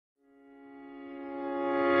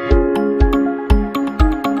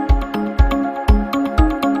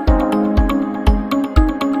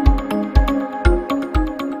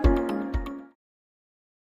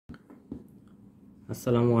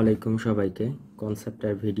আসসালামু আলাইকুম সবাইকে।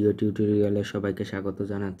 কনসেপ্টার ভিডিও টিউটোরিয়ালে সবাইকে স্বাগত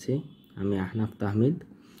জানাচ্ছি। আমি আহনাফ তাহমিদ।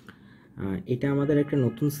 এটা আমাদের একটা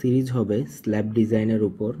নতুন সিরিজ হবে স্ল্যাব ডিজাইনের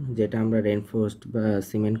উপর, যেটা আমরা রেনফোর্সড বা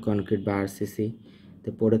সিমেন্ট কনক্রিট বা আরসিসি তে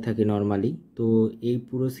পড়ে থাকি নর্মালি। তো এই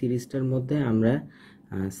পুরো সিরিজটার মধ্যে আমরা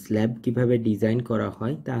স্ল্যাব কিভাবে ডিজাইন করা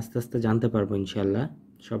হয় তা আস্তে আস্তে জানতে পারবো ইনশাল্লাহ।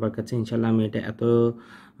 সবার কাছে ইনশাল্লাহ আমি এটা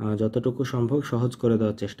যতটুকু সম্ভব সহজ করে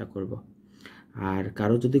দেওয়ার চেষ্টা করব। আর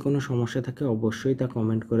কারো যদি কোনো সমস্যা থাকে অবশ্যই তা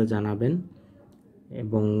কমেন্ট করে জানাবেন,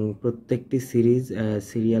 এবং প্রত্যেকটি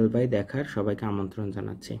সিরিয়াল বাই দেখার সবাইকে আমন্ত্রণ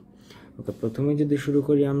জানাচ্ছি। ওকে, প্রথমে যদি শুরু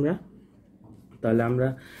করি আমরা, তাহলে আমরা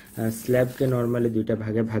স্ল্যাবকে নর্মালি দুইটা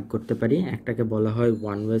ভাগে ভাগ করতে পারি। একটাকে বলা হয়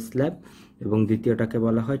ওয়ান ওয়ে স্ল্যাব এবং দ্বিতীয়টাকে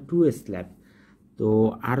বলা হয় টু ওয়ে স্ল্যাব। তো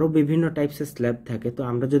আরও বিভিন্ন টাইপসের স্ল্যাব থাকে। তো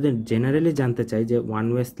আমরা যদি জেনারেলি জানতে চাই যে ওয়ান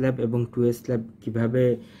ওয়ে স্ল্যাব এবং টু ওয়ে স্ল্যাব কীভাবে,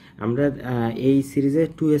 আমরা এই সিরিজে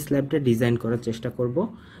টু ওয়ে স্ল্যাবটা ডিজাইন করার চেষ্টা করব।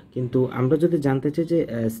 কিন্তু আমরা যদি জানতে চাই যে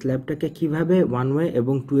স্ল্যাবটাকে কিভাবে ওয়ান ওয়ে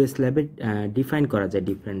এবং টু ওয়ে স্ল্যাবে ডিফাইন করা যায়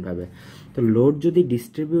ডিফারেন্টভাবে, তো লোড যদি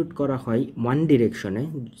ডিস্ট্রিবিউট করা হয় ওয়ান ডিরেকশনে,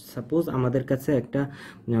 সাপোজ আমাদের কাছে একটা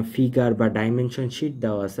ফিগার বা ডাইমেনশন শিট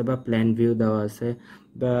দেওয়া আছে বা প্ল্যান ভিউ দেওয়া আছে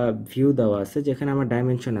বা ভিউ দেওয়া আছে যেখানে আমার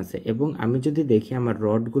ডাইমেনশন আছে, এবং আমি যদি দেখি আমার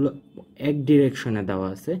রডগুলো এক ডিরেকশনে দেওয়া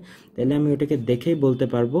আছে, তাহলে আমি ওটাকে দেখেই বলতে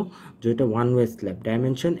পারবো যে এটা ওয়ান ওয়ে স্ল্যাব।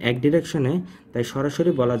 ডাইমেনশন এক ডিরেকশনে, তাই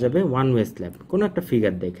সরাসরি বলা যাবে ওয়ান ওয়ে স্ল্যাব কোনো একটা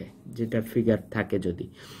ফিগার দেখে, যেটা ফিগার থাকে। যদি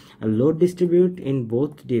load distribute in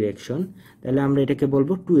both direction, তাহলে আমরা এটাকে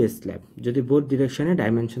বলবো টু ওয়ে স্ল্যাব। যদি বোথ ডিরেকশনে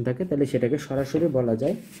ডাইমেনশন থাকে তাহলে সেটাকে সরাসরি বলা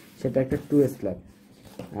যায় সেটা একটা টু ওয়ে স্ল্যাব।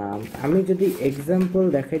 আমি যদি এক্সাম্পল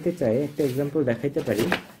দেখাইতে চাই, একটা এক্সাম্পল দেখাইতে পারি।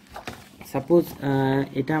 সাপোজ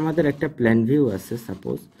এটা আমাদের একটা প্ল্যান ভিউ আছে।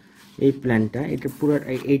 সাপোজ এই প্ল্যানটা, এটা পুরো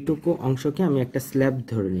এইটুকু অংশকে আমি একটা স্ল্যাব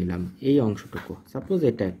ধরে নিলাম, এই অংশটুকু সাপোজ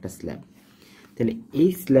এটা একটা স্ল্যাব। তাহলে এই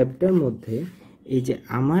স্ল্যাবটার মধ্যে এই যে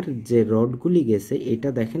আমার যে রডগুলি গেছে, এটা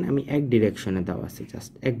দেখেন আমি এক ডিরেকশনে দেওয়া আছে,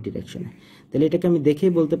 জাস্ট এক ডিরেকশনে। তাহলে এটাকে আমি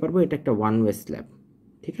দেখেই বলতে পারবো এটা একটা ওয়ান ওয়ে স্ল্যাব।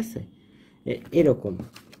 ঠিক আছে, এরকম।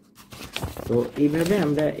 তো এইভাবে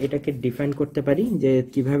আমরা এটাকে ডিফাইন করতে পারি যে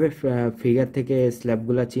কিভাবে ফিগার থেকে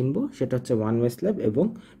স্ল্যাবগুলো চিনবো। সেটা হচ্ছে ওয়ান ওয়ে স্ল্যাব এবং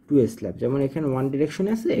টু ওয়ে স্ল্যাব। যেমন এখানে ওয়ান ডিরেকশনে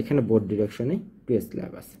আছে, এখানে বোথ ডিরেকশনে টু ওয়ে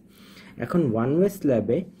স্ল্যাব আছে। এখন ওয়ান ওয়ে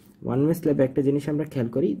স্ল্যাবে একটা জিনিস আমরা খেয়াল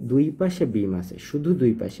করি, দুই পাশে বিম আছে, শুধু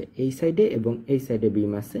দুই পাশে, এই সাইডে এবং এই সাইডে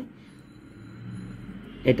বিম আছে।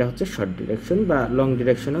 এটা হচ্ছে শর্ট ডিরেকশন বা লং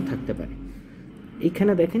ডিরেকশনও থাকতে পারে।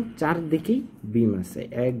 এইখানে দেখেন চারদিকেই বিম আছে,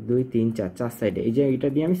 1 2 3 4, চার সাইডে। এই যে এটা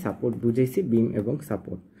দিয়ে আমি সাপোর্ট বুঝাইছি, বিম এবং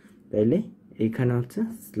সাপোর্ট। তাইলে এইখানে হচ্ছে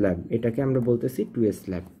স্ল্যাব, এটাকে আমরা বলতেছি টু ওয়ে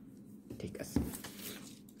স্ল্যাব। ঠিক আছে,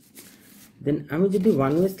 দেন আমি যদি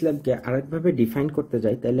ওয়ান ওয়ে স্ল্যাবকে আরেকভাবে ডিফাইন করতে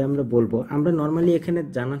যাই, তাহলে আমরা বলবো, আমরা নর্মালি এখানে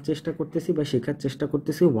জানার চেষ্টা করতেছি বা শেখার চেষ্টা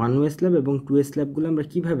করতেছি ওয়ান ওয়ে স্ল্যাব এবং টু ওয়ে স্ল্যাবগুলো আমরা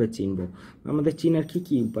কিভাবে চিনবো, আমাদের চিনার কি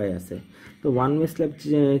কি উপায় আছে। তো ওয়ান ওয়ে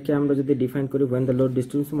স্ল্যাবকে আমরা যদি ডিফাইন করি, when the load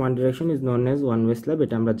distribution in one direction is known as one way slab,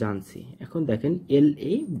 এটা আমরা জানছি। এখন দেখেন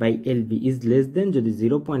LA by LB is less than যদি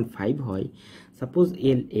 0.5 হয়, সাপোজ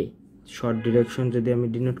LA শর্ট ডিরেকশন যদি আমি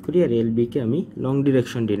ডিনোট করি আর LB কে আমি লং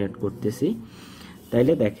ডিরেকশন ডিনোট করতেছি,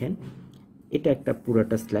 তাইলে দেখেন এটা একটা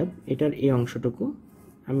পুরোটা স্ল্যাব, এটার এই অংশটুকু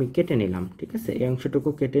আমি কেটে নিলাম। ঠিক আছে, এই অংশটুকু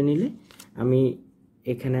কেটে নিলে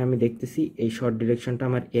এখানে আমি দেখতেছি এই শর্ট ডিরেকশনটা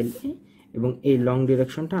আমার LA এবং এই লং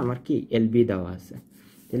ডিরেকশনটা আমার কি LB দেওয়া আছে।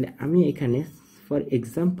 তাহলে আমি এখানে ফর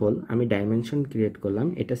এক্সাম্পল আমি ডাইমেনশন ক্রিয়েট করলাম,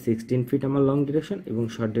 এটা 16 ফিট আমার লং ডিরেকশন এবং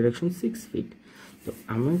শর্ট ডিরেকশন 6 ফিট। তো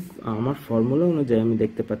আমার ফর্মুলা অনুযায়ী আমি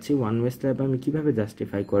দেখতে পাচ্ছি ওয়ান ওয়ে স্ল্যাব আমি কিভাবে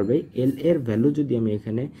জাস্টিফাই করবে। এল এর ভ্যালু যদি আমি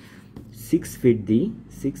এখানে 6 ফিট দিই,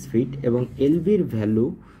 6 ফিট, এবং এলবির ভ্যালু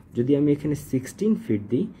যদি আমি এখানে 16 ফিট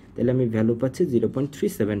দিই, তাহলে আমি ভ্যালু পাচ্ছি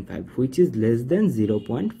 0.375, হুইচ ইজ লেস দেন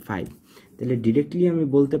 0.5। তাহলে ডিরেক্টলি আমি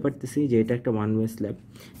বলতে পারতেছি যে এটা একটা ওয়ান ওয়ে স্ল্যাব।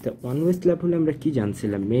 তো ওয়ান ওয়ে স্ল্যাব হলে আমরা কি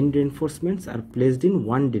জানছিলাম, main রেনফোর্সমেন্টস R placed in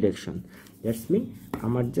one direction. That's mean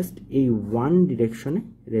আমার জাস্ট এই ওয়ান ডিরেকশনে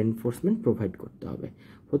রেনফোর্সমেন্ট প্রোভাইড করতে হবে।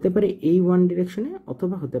 হতে পারে এই ওয়ান ডিরেকশনে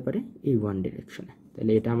অথবা হতে পারে এই ওয়ান ডিরেকশনে।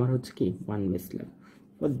 তাহলে এটা আমার হচ্ছে কি one way slab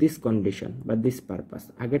for this condition বা দিস পারপাস।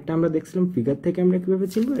 আগেরটা আমরা দেখছিলাম ফিগার থেকে আমরা কিভাবে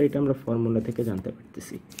চিনবো, এটা আমরা ফর্মুলা থেকে জানতে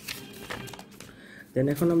পারতেছি। দেন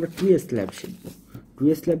এখন আমরা টু ওয়ে স্ল্যাব শিখবো। টু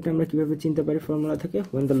ওয়ে স্ল্যাবটা আমরা কিভাবে চিনতে পারি ফর্মুলা থেকে,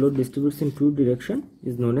 when the load distributes in two direction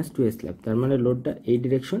is known as two way slab। তার মানে লোডটা এই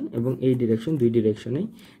ডিরেকশন এবং এই ডিরেকশন, দুই ডিরেকশনেই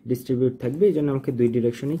ডিস্ট্রিবিউট থাকবে। এই জন্য আমাকে দুই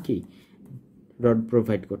ডিরেকশনে কি রড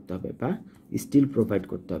প্রোভাইড করতে হবে বা স্টিল প্রোভাইড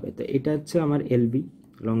করতে হবে। তো এটা হচ্ছে আমার LB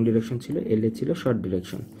লং ডিরেকশন ছিল, LA ছিল শর্ট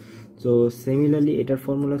ডিরেকশন। সো সিমিলারলি এটার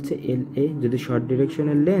ফর্মুলা হচ্ছে LA যদি short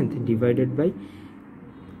ডিরেকশনের length divided by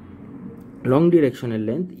long ডিরেকশনের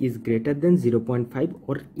length is greater than 0.5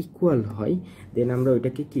 or equal হয়, দেন আমরা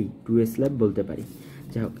ওইটাকে কি টু ওয়ে স্ল্যাব বলতে পারি।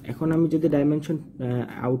 যাই হোক, এখন আমি যদি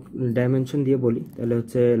ডাইমেনশন দিয়ে বলি তাহলে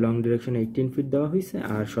হচ্ছে লং ডিরেকশনে 18 ফিট দেওয়া হয়েছে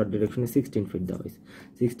আর শর্ট ডিরেকশনে 16 ফিট দেওয়া হয়েছে।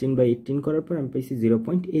 16/18 করার পর আমি পেয়েছি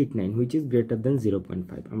 0.89 হুইচ ইজ গ্রেটার দেন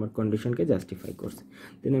 0.5, আমার কন্ডিশনকে জাস্টিফাই করছে।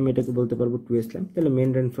 দেন আমি এটাকে বলতে পারবো 2 স্ল্যাব। তাহলে মেন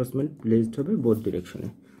রেনফোর্সমেন্ট প্লেসড হবে বোথ ডিরেকশনে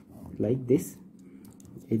লাইক দিস,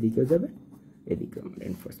 এদিকেও যাবে এদিকে আমার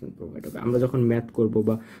রেনফোর্সমেন্ট প্রোভাইড হবে। আমরা যখন ম্যাথ করব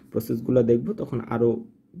বা প্রসেসগুলো দেখব তখন আরও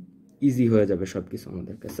ইজি হয়ে যাবে সব কিছু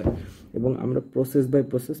আমাদের কাছে, এবং আমরা প্রসেস বাই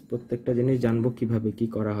প্রসেস প্রত্যেকটা জিনিস জানবো কিভাবে কি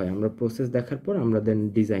করা হয়। আমরা প্রসেস দেখার পর আমরা দেন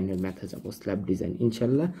ডিজাইনের ম্যাথে যাব, স্ল্যাব ডিজাইন।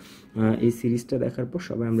 ইনশাল্লাহ এই সিরিজটা দেখার পর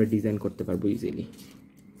সবাই আমরা ডিজাইন করতে পারবো ইজিলি।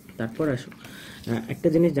 তারপর আসো একটা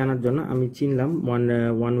জিনিস জানার জন্য আমি চিনলাম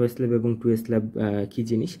ওয়ান ওয়ে স্ল্যাব এবং 2 স্ল্যাব কী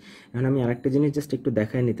জিনিস। এখন আমি আরেকটা জিনিস জাস্ট একটু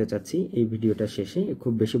দেখায় নিতে চাচ্ছি এই ভিডিওটা শেষে,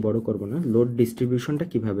 খুব বেশি বড় করব না। লোড ডিস্ট্রিবিউশনটা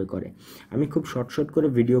কিভাবে করে আমি খুব শর্ট করে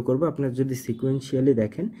ভিডিও করব। আপনারা যদি সিকোয়েন্সিয়ালি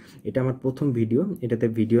দেখেন, এটা আমার প্রথম ভিডিও, এটাতে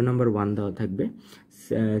ভিডিও নাম্বার 1 দেওয়া থাকবে,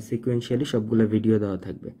 সিকোয়েন্সিয়ালি সবগুলো ভিডিও দেওয়া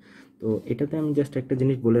থাকবে। তো এটাতে আমি জাস্ট একটা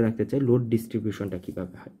জিনিস বলে রাখতে চাই, লোড ডিস্ট্রিবিউশনটা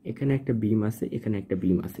কীভাবে হয়। এখানে একটা বিম আছে, এখানে একটা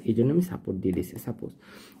বিম আছে, এই জন্য আমি সাপোর্ট দিয়ে দিয়েছি। সাপোজ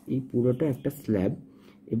এই পুরোটা একটা স্ল্যাব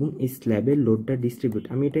এবং এই স্ল্যাবের লোডটা ডিস্ট্রিবিউট,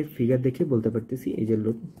 আমি এটা ফিগার দেখে বলতে পারতেছি। এই যে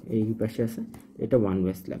লোড এই পাশে আছে, এটা ওয়ান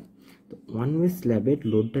ওয়ে স্ল্যাব। তো ওয়ান ওয়ে স্ল্যাবের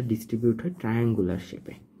লোডটা ডিস্ট্রিবিউট হয় ট্রায়াঙ্গুলার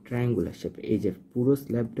শেপে। এই যে পুরো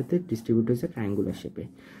স্ল্যাবটাতে ডিস্ট্রিবিউট হয়েছে ট্রায়াঙ্গুলার শেপে,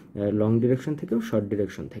 লং ডিরেকশন থেকেও শর্ট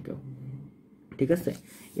ডিরেকশন থেকেও, ঠিক আছে।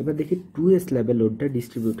 এবার দেখি 2 স্ল্যাবে লোডটা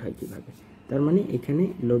ডিস্ট্রিবিউট হয় কীভাবে। তার মানে এখানে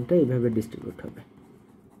লোডটা এইভাবে ডিস্ট্রিবিউট হবে।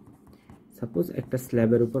 সাপোজ একটা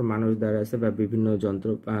স্ল্যাবের উপর মানুষ দাঁড়ায় আছে বা বিভিন্ন যন্ত্র,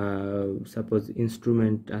 সাপোজ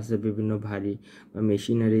ইনস্ট্রুমেন্ট আছে, বিভিন্ন ভারী বা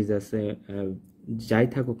মেশিনারিজ আছে, যাই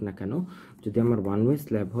থাকুক না কেন, যদি আমার ওয়ান ওয়ে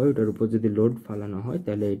স্ল্যাব হয় ওটার উপর যদি লোড ফালানো হয়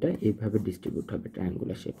তাহলে এটা এইভাবে ডিস্ট্রিবিউট হবে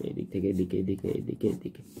ট্রায়াঙ্গুলার শেপে, এদিক থেকে এদিকে এদিকে এদিকে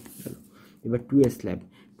এদিকে। এবার 2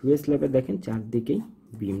 স্ল্যাবে দেখেন চারদিকেই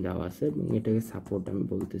বিম দেওয়া আছে এবং এটাকে সাপোর্ট আমি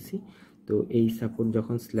বলতেছি। তো এই সাপোর্ট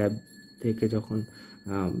যখন স্ল্যাব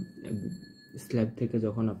থেকে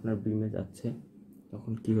যখন আপনার বিমে যাচ্ছে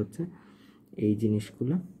তখন কি হচ্ছে, এই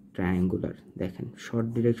জিনিসগুলো ট্রায়াঙ্গুলার। দেখেন শর্ট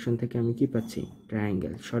ডিরেকশন থেকে আমি কি পাচ্ছি,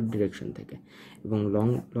 ট্রায়াঙ্গেল শর্ট ডিরেকশন থেকে, এবং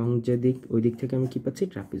লং যে দিক ওই দিক থেকে আমি কি পাচ্ছি,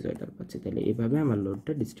 ট্রাপিজয়েডাল পাচ্ছি। তাহলে এইভাবে আমার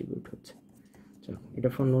লোডটা ডিস্ট্রিবিউট হচ্ছে। চলো, এটা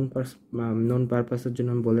ফর নন পারপাসের জন্য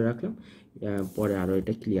আমি বলে রাখলাম, পরে আরও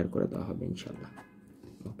এটা ক্লিয়ার করে দেওয়া হবে ইনশাল্লাহ।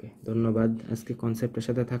 ওকে, ধন্যবাদ আজকে কনসেপ্টের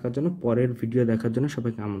সাথে থাকার জন্য। পরের ভিডিও দেখার জন্য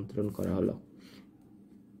সবাইকে আমন্ত্রণ করা হলো।